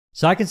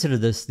So I consider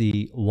this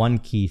the one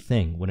key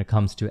thing when it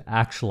comes to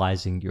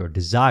actualizing your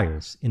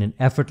desires in an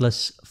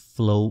effortless,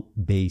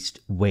 flow-based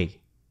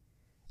way.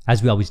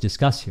 As we always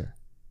discuss here,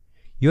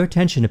 your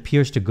attention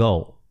appears to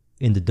go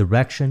in the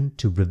direction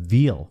to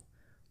reveal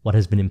what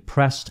has been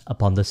impressed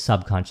upon the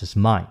subconscious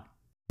mind.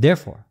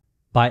 Therefore,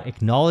 by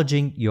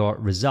acknowledging your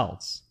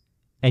results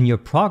and your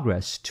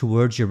progress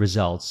towards your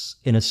results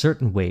in a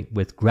certain way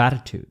with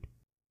gratitude,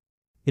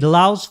 it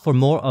allows for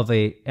more of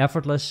a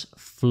effortless,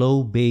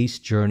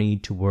 flow-based journey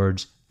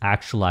towards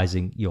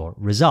actualizing your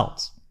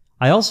results.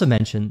 I also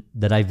mentioned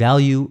that I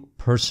value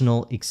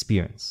personal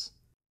experience.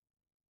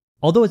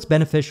 Although it's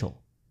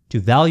beneficial to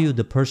value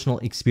the personal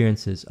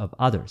experiences of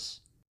others,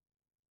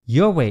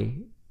 your way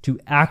to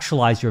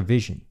actualize your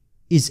vision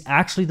is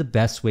actually the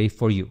best way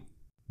for you.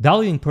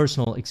 Valuing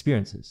personal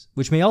experiences,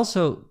 which may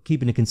also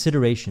keep into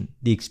consideration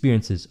the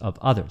experiences of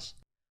others,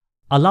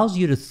 allows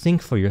you to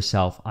think for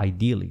yourself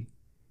ideally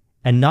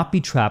and not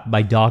be trapped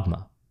by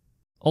dogma.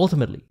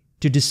 Ultimately,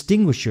 to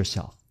distinguish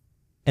yourself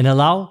and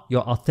allow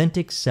your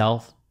authentic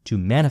self to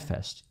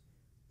manifest,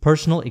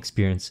 personal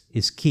experience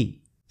is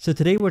key. So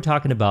today we're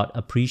talking about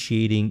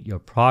appreciating your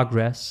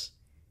progress,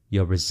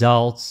 your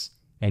results,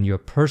 and your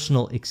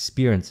personal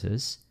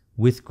experiences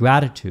with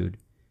gratitude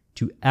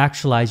to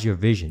actualize your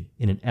vision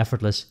in an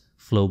effortless,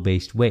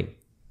 flow-based way.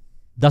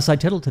 Thus, I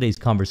titled today's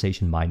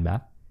conversation mind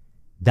map,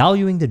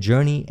 Valuing the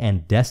Journey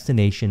and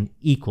Destination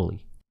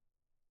Equally.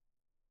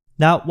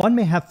 Now, one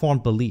may have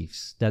formed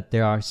beliefs that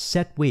there are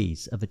set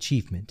ways of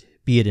achievement,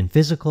 be it in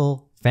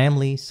physical,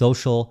 family,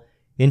 social,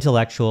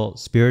 intellectual,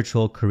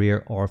 spiritual,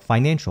 career, or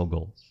financial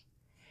goals.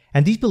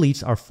 And these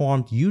beliefs are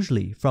formed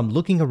usually from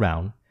looking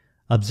around,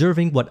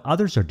 observing what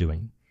others are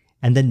doing,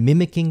 and then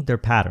mimicking their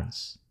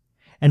patterns.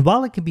 And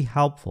while it can be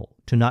helpful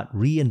to not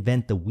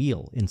reinvent the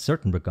wheel in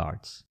certain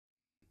regards,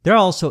 there are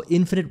also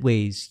infinite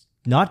ways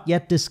not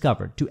yet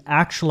discovered to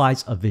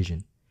actualize a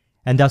vision,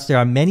 and thus there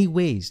are many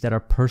ways that are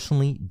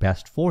personally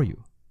best for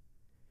you.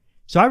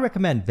 So I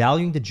recommend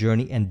valuing the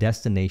journey and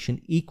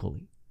destination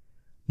equally.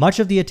 Much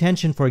of the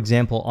attention, for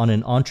example, on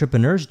an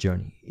entrepreneur's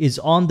journey is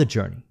on the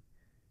journey.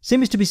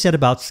 Same is to be said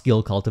about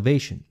skill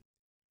cultivation.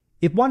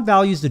 If one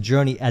values the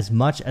journey as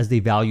much as they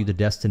value the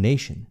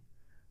destination,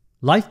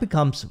 life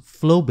becomes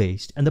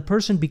flow-based and the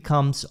person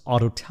becomes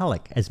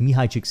autotelic, as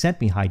Mihaly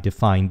Csikszentmihalyi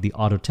defined the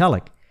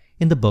autotelic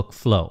in the book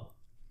Flow.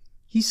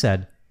 He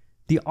said,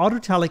 the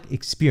autotelic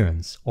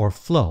experience, or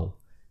flow,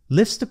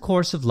 lifts the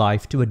course of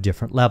life to a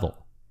different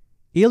level.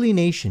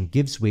 Alienation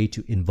gives way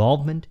to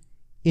involvement,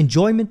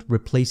 enjoyment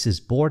replaces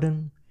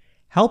boredom,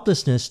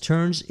 helplessness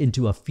turns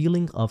into a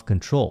feeling of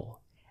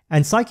control,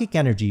 and psychic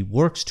energy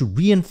works to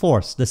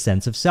reinforce the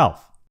sense of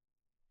self.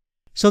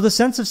 So the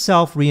sense of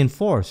self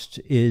reinforced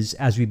is,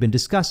 as we've been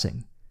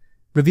discussing,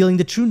 revealing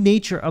the true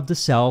nature of the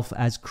self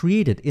as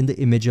created in the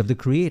image of the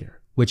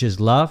Creator, which is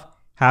love,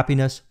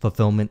 happiness,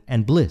 fulfillment,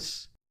 and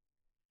bliss.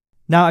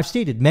 Now, I've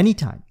stated many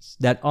times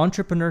that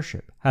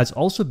entrepreneurship has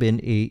also been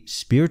a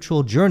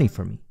spiritual journey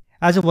for me,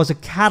 as it was a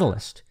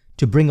catalyst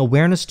to bring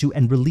awareness to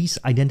and release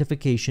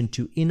identification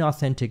to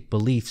inauthentic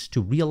beliefs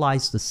to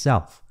realize the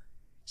self,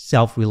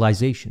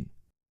 self-realization,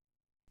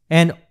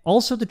 and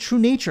also the true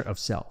nature of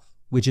self,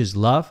 which is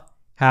love,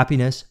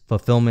 happiness,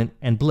 fulfillment,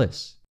 and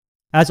bliss,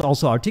 as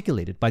also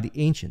articulated by the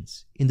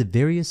ancients in the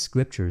various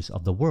scriptures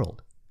of the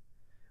world,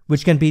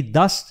 which can be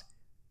thus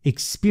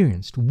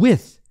experienced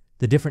with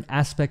the different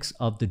aspects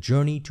of the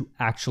journey to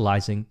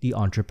actualizing the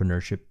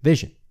entrepreneurship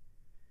vision,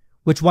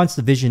 which once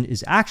the vision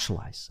is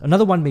actualized,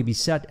 another one may be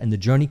set and the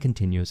journey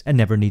continues and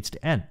never needs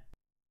to end.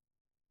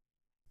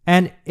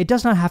 And it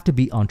does not have to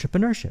be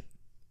entrepreneurship.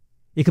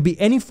 It could be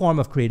any form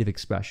of creative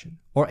expression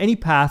or any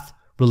path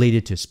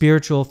related to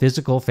spiritual,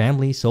 physical,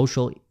 family,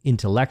 social,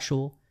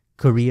 intellectual,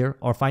 career,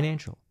 or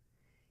financial.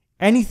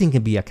 Anything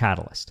can be a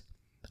catalyst.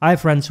 I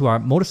have friends who are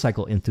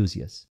motorcycle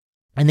enthusiasts,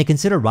 and they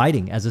consider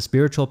riding as a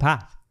spiritual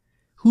path.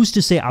 Who's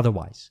to say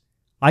otherwise?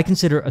 I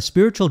consider a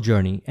spiritual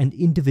journey an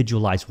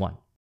individualized one,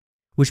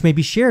 which may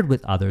be shared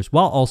with others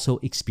while also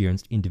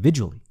experienced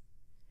individually.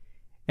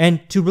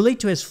 And to relate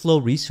to his flow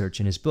research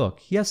in his book,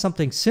 he has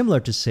something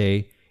similar to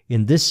say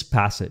in this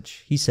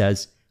passage. He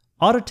says,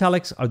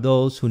 autotelics are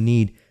those who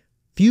need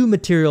few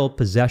material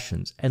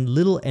possessions and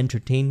little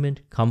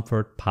entertainment,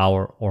 comfort,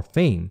 power, or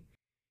fame,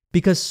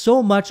 because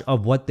so much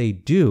of what they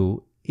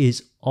do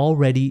is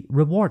already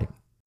rewarding.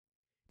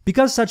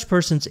 Because such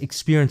persons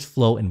experience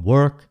flow in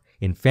work,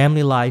 in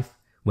family life,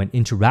 when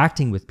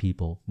interacting with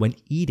people, when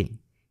eating,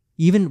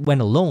 even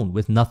when alone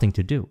with nothing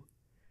to do.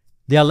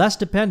 They are less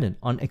dependent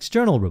on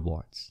external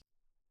rewards.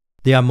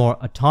 They are more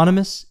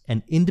autonomous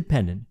and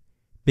independent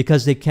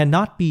because they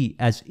cannot be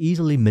as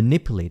easily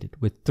manipulated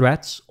with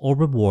threats or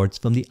rewards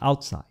from the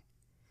outside.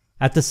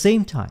 At the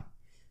same time,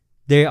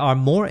 they are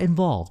more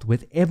involved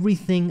with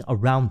everything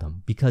around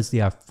them because they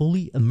are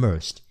fully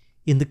immersed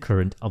in the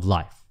current of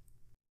life.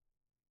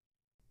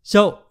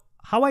 So,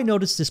 how I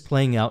notice this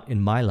playing out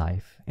in my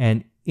life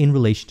and in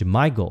relation to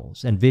my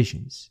goals and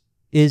visions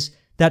is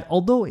that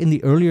although in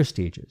the earlier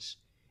stages,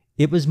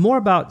 it was more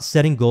about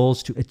setting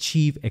goals to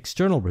achieve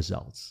external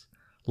results,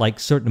 like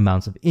certain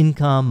amounts of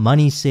income,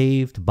 money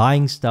saved,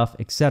 buying stuff,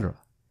 etc.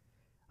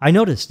 I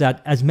noticed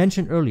that, as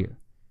mentioned earlier,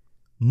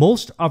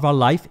 most of our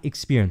life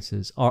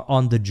experiences are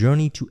on the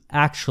journey to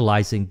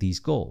actualizing these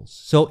goals.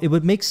 So it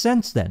would make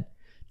sense then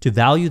to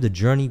value the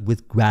journey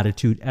with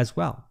gratitude as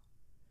well.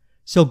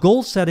 So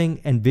goal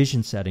setting and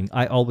vision setting,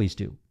 I always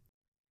do.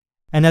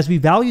 And as we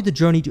value the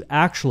journey to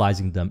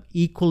actualizing them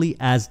equally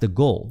as the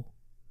goal,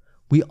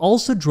 we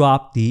also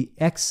drop the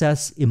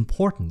excess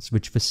importance,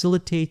 which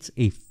facilitates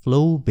a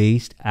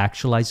flow-based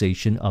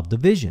actualization of the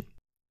vision.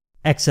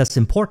 Excess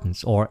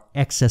importance, or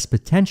excess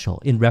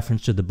potential, in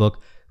reference to the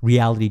book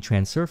Reality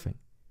Transurfing,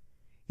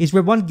 is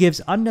where one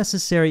gives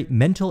unnecessary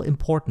mental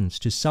importance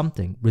to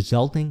something,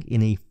 resulting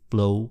in a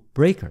flow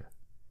breaker.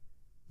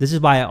 This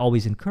is why I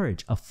always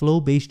encourage a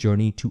flow-based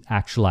journey to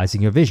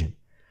actualizing your vision.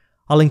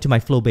 I'll link to my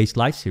flow-based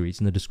life series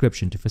in the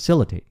description to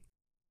facilitate.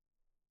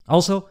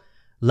 Also,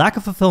 lack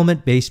of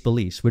fulfillment-based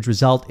beliefs, which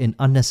result in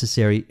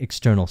unnecessary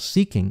external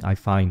seeking, I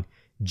find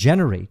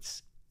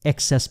generates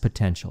excess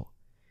potential,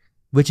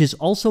 which is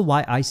also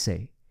why I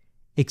say,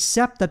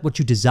 accept that what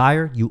you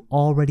desire you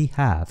already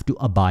have to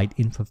abide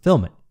in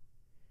fulfillment.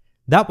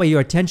 That way your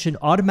attention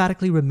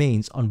automatically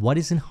remains on what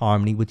is in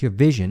harmony with your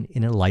vision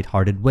in a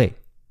lighthearted way.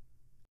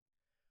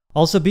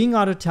 Also, being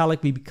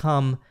autotelic, we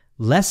become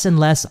less and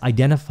less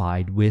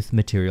identified with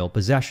material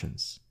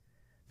possessions.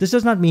 This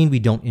does not mean we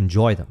don't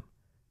enjoy them.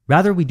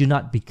 Rather, we do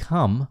not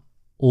become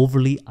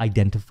overly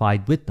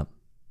identified with them.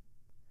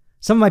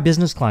 Some of my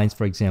business clients,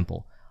 for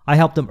example, I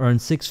help them earn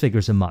 6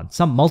 figures a month,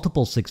 some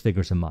multiple 6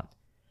 figures a month.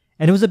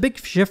 And it was a big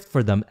shift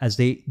for them as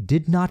they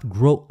did not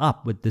grow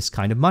up with this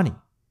kind of money.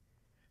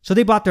 So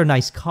they bought their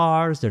nice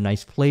cars, their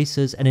nice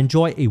places, and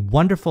enjoy a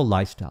wonderful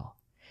lifestyle.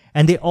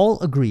 And they all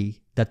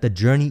agree that the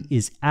journey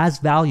is as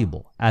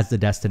valuable as the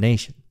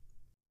destination.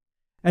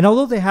 And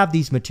although they have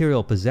these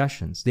material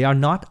possessions, they are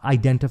not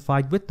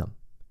identified with them.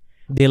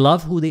 They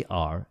love who they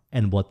are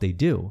and what they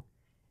do,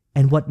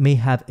 and what may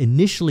have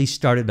initially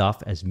started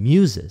off as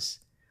muses,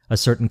 a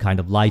certain kind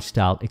of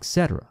lifestyle,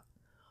 etc.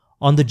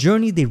 On the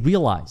journey, they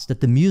realize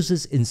that the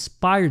muses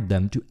inspired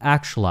them to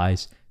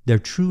actualize their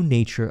true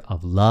nature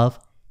of love,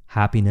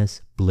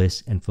 happiness,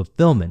 bliss, and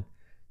fulfillment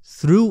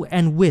through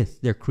and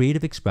with their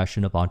creative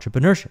expression of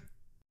entrepreneurship.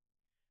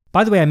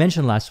 By the way, I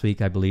mentioned last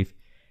week, I believe,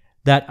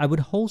 that I would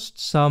host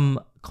some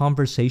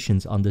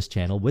conversations on this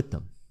channel with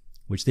them,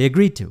 which they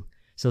agreed to,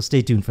 so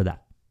stay tuned for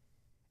that.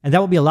 And that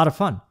will be a lot of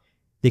fun.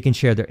 They can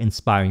share their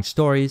inspiring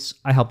stories.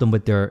 I help them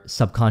with their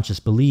subconscious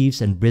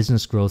beliefs and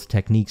business growth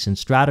techniques and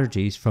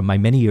strategies from my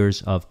many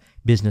years of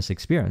business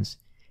experience,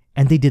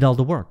 and they did all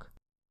the work.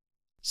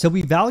 So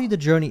we value the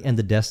journey and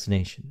the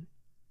destination.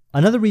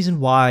 Another reason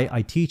why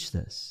I teach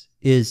this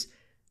is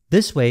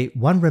this way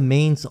one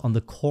remains on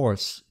the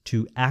course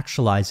to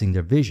actualizing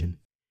their vision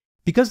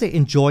because they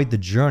enjoyed the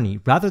journey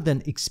rather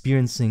than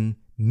experiencing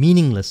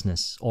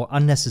meaninglessness or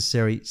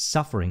unnecessary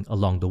suffering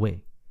along the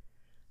way.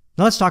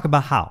 Now let's talk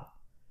about how.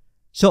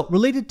 So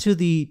related to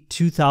the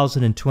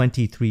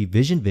 2023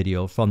 vision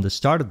video from the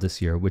start of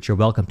this year, which you're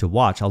welcome to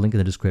watch, I'll link in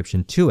the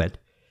description to it.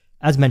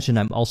 As mentioned,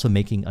 I'm also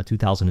making a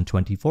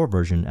 2024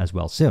 version as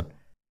well soon.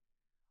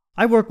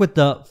 I work with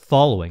the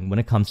following when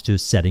it comes to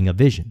setting a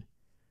vision.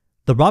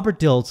 The Robert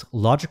Dilts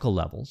logical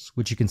levels,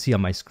 which you can see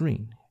on my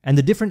screen, and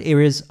the different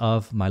areas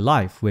of my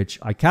life, which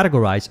I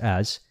categorize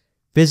as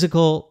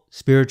physical,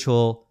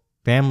 spiritual,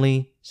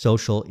 family,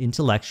 social,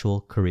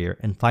 intellectual, career,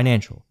 and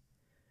financial.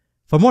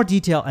 For more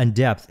detail and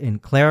depth in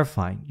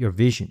clarifying your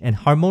vision and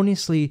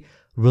harmoniously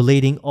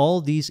relating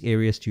all these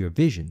areas to your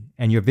vision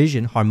and your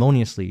vision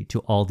harmoniously to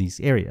all these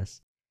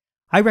areas,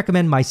 I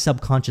recommend my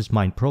Subconscious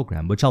Mind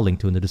program, which I'll link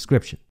to in the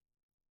description.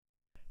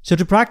 So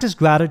to practice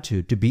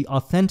gratitude, to be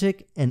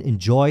authentic and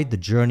enjoy the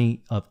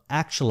journey of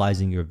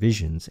actualizing your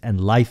visions and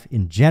life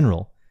in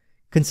general,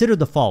 consider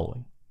the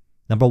following.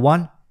 Number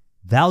 1,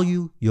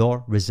 value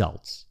your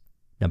results.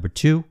 Number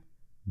 2,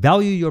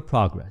 value your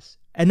progress.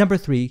 And number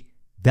 3,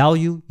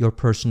 value your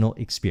personal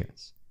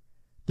experience.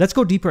 Let's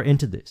go deeper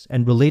into this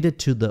and relate it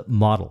to the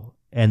model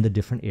and the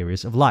different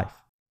areas of life.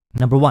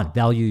 Number 1,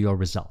 value your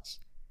results.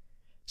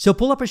 So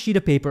pull up a sheet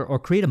of paper or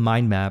create a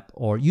mind map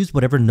or use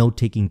whatever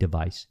note-taking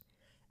device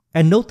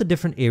and note the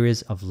different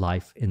areas of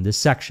life in this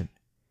section: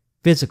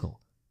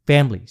 physical,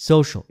 family,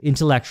 social,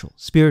 intellectual,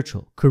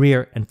 spiritual,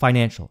 career, and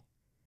financial.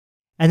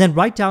 And then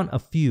write down a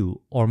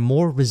few or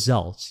more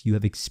results you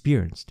have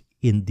experienced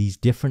in these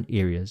different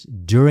areas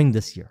during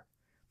this year.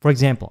 For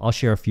example, I'll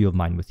share a few of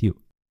mine with you.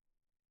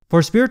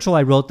 For spiritual,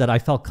 I wrote that I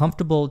felt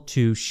comfortable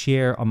to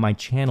share on my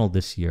channel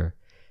this year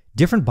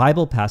different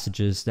Bible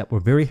passages that were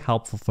very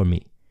helpful for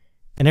me.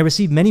 And I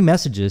received many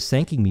messages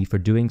thanking me for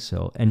doing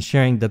so and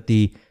sharing that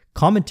the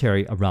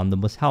commentary around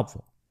them was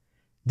helpful.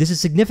 This is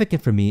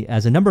significant for me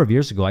as a number of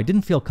years ago I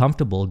didn't feel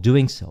comfortable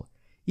doing so,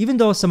 even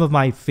though some of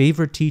my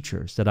favorite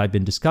teachers that I've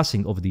been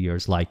discussing over the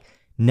years like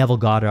Neville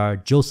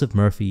Goddard, Joseph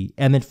Murphy,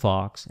 Emmett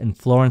Fox, and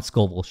Florence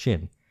Scovel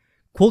Shinn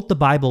quote the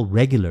Bible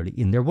regularly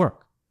in their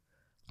work.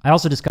 I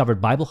also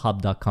discovered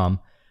BibleHub.com,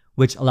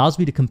 which allows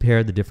me to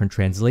compare the different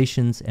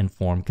translations and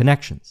form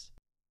connections.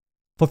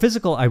 For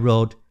physical, I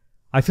wrote,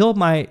 I feel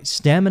my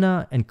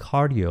stamina and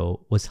cardio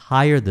was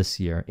higher this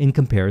year in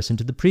comparison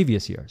to the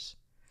previous years.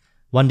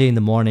 One day in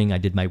the morning, I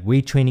did my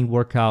weight training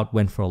workout,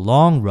 went for a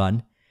long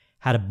run,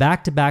 had a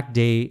back-to-back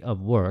day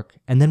of work,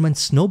 and then went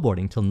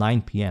snowboarding till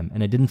 9 p.m.,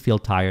 and I didn't feel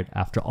tired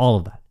after all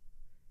of that.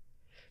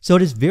 So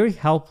it is very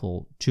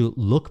helpful to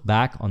look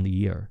back on the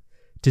year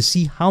to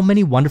see how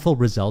many wonderful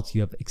results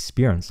you have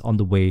experienced on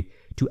the way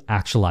to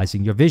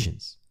actualizing your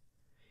visions.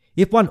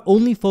 If one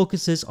only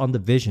focuses on the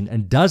vision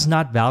and does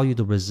not value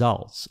the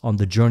results on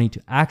the journey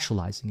to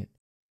actualizing it,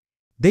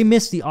 they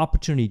miss the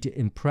opportunity to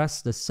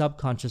impress the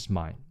subconscious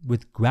mind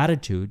with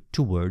gratitude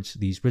towards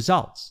these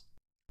results.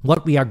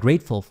 What we are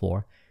grateful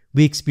for,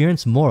 we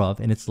experience more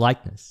of in its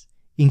likeness,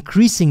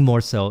 increasing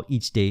more so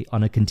each day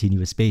on a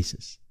continuous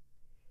basis.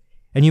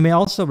 And you may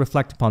also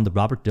reflect upon the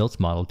Robert Dilts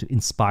model to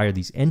inspire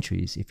these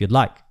entries if you'd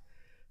like.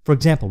 For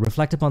example,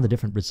 reflect upon the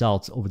different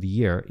results over the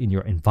year in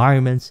your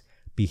environments,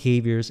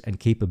 behaviors, and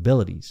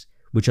capabilities,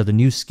 which are the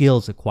new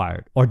skills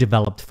acquired or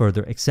developed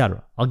further,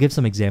 etc. I'll give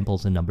some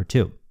examples in number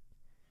 2.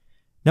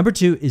 Number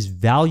 2 is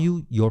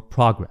value your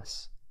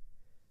progress.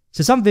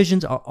 So some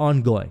visions are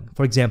ongoing,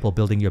 for example,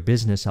 building your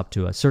business up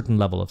to a certain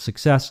level of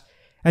success,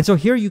 and so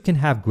here you can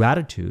have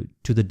gratitude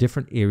to the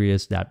different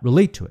areas that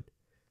relate to it.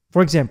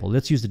 For example,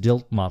 let's use the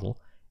Dilts model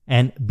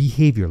and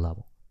behavior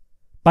level.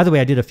 By the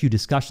way, I did a few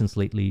discussions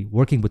lately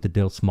working with the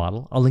Dilts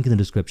model. I'll link in the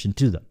description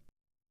to them.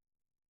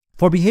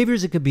 For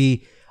behaviors, it could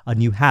be a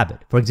new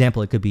habit. For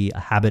example, it could be a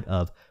habit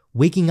of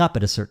waking up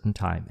at a certain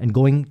time and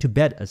going to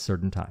bed at a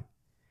certain time.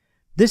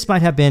 This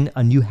might have been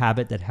a new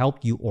habit that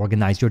helped you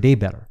organize your day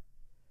better.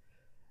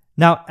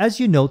 Now, as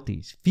you note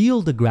these,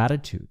 feel the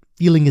gratitude.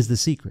 Feeling is the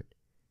secret.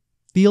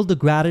 Feel the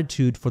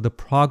gratitude for the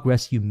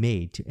progress you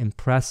made to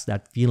impress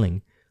that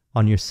feeling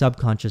on your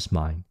subconscious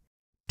mind,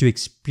 to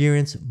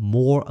experience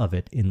more of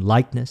it in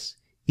likeness,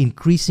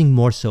 increasing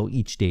more so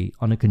each day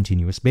on a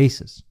continuous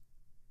basis.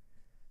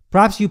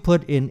 Perhaps you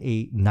put in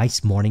a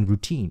nice morning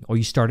routine, or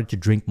you started to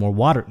drink more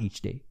water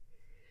each day.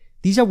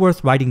 These are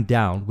worth writing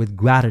down with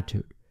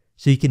gratitude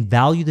so you can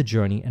value the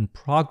journey and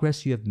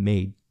progress you have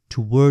made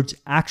towards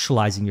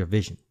actualizing your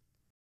vision.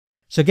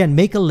 So again,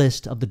 make a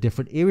list of the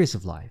different areas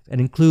of life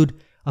and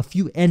include a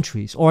few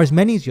entries, or as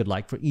many as you'd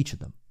like for each of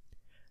them.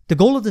 The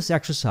goal of this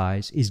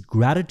exercise is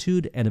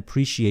gratitude and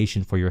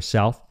appreciation for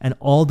yourself and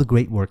all the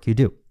great work you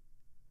do.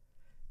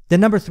 Then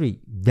number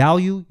 3,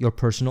 value your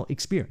personal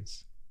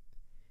experience.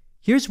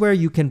 Here's where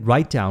you can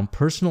write down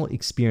personal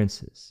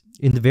experiences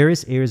in the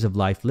various areas of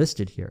life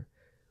listed here,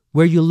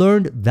 where you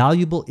learned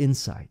valuable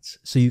insights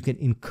so you can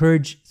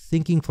encourage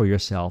thinking for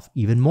yourself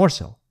even more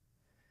so.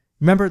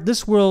 Remember,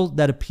 this world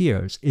that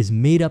appears is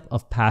made up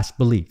of past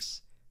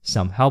beliefs,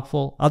 some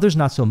helpful, others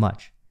not so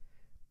much.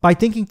 By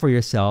thinking for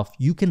yourself,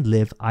 you can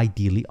live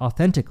ideally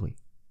authentically.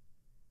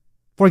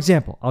 For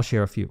example, I'll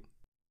share a few.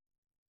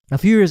 A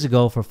few years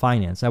ago for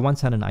finance, I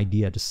once had an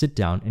idea to sit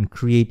down and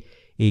create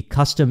a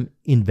custom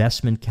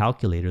investment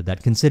calculator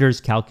that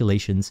considers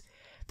calculations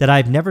that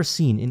I've never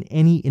seen in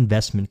any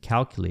investment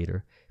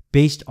calculator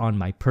based on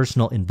my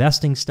personal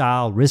investing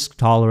style, risk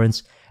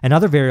tolerance, and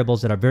other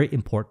variables that are very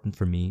important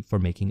for me for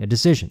making a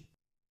decision.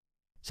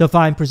 So if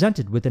I'm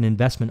presented with an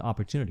investment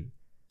opportunity,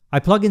 I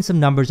plug in some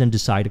numbers and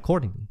decide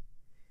accordingly.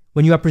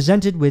 When you are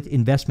presented with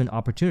investment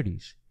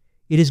opportunities,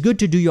 it is good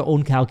to do your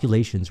own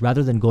calculations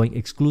rather than going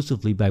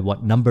exclusively by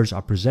what numbers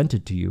are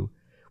presented to you,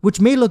 which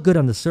may look good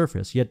on the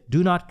surface, yet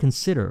do not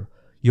consider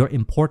your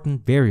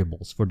important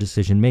variables for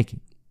decision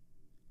making.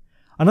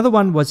 Another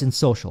one was in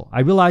social. I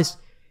realized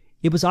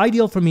it was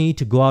ideal for me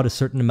to go out a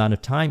certain amount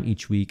of time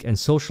each week and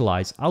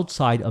socialize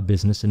outside of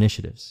business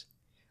initiatives.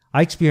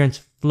 I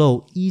experience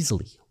flow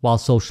easily while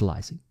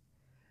socializing.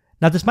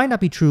 Now, this might not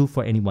be true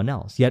for anyone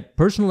else, yet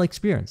personal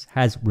experience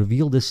has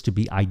revealed this to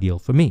be ideal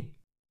for me.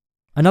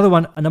 Another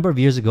one a number of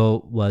years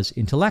ago was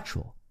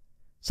intellectual.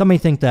 Some may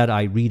think that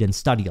I read and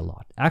study a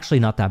lot. Actually,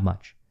 not that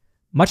much.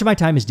 Much of my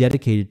time is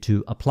dedicated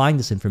to applying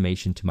this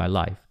information to my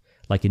life,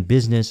 like in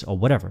business or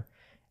whatever.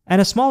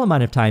 And a small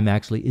amount of time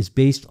actually is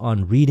based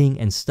on reading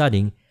and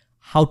studying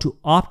how to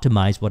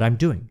optimize what I'm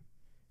doing.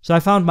 So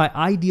I found my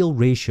ideal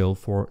ratio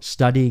for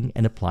studying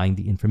and applying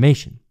the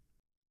information.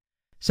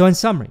 So in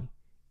summary,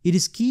 it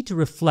is key to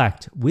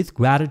reflect with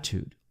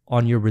gratitude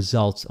on your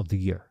results of the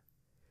year,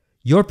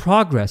 your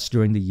progress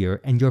during the year,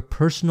 and your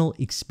personal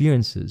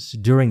experiences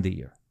during the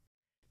year.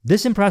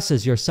 This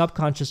impresses your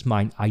subconscious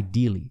mind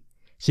ideally,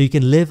 so you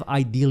can live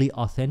ideally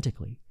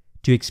authentically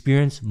to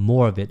experience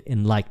more of it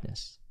in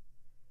likeness.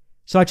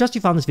 So I trust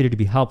you found this video to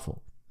be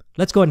helpful.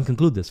 Let's go ahead and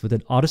conclude this with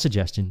an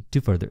auto-suggestion to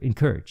further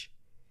encourage.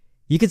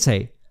 You could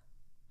say,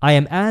 I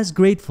am as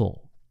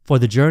grateful for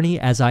the journey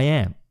as I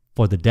am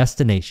for the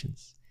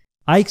destinations.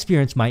 I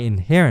experience my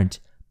inherent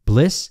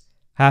bliss,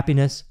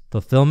 happiness,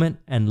 fulfillment,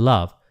 and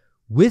love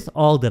with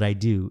all that I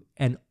do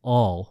and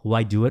all who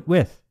I do it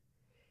with.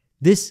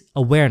 This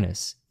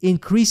awareness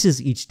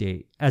increases each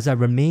day as I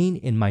remain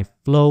in my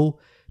flow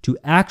to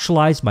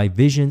actualize my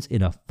visions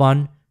in a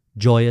fun,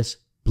 joyous,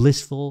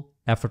 blissful,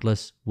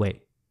 effortless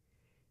way.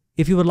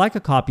 If you would like a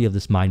copy of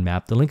this mind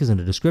map, the link is in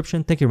the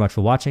description. Thank you very much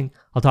for watching.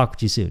 I'll talk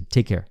with you soon.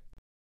 Take care.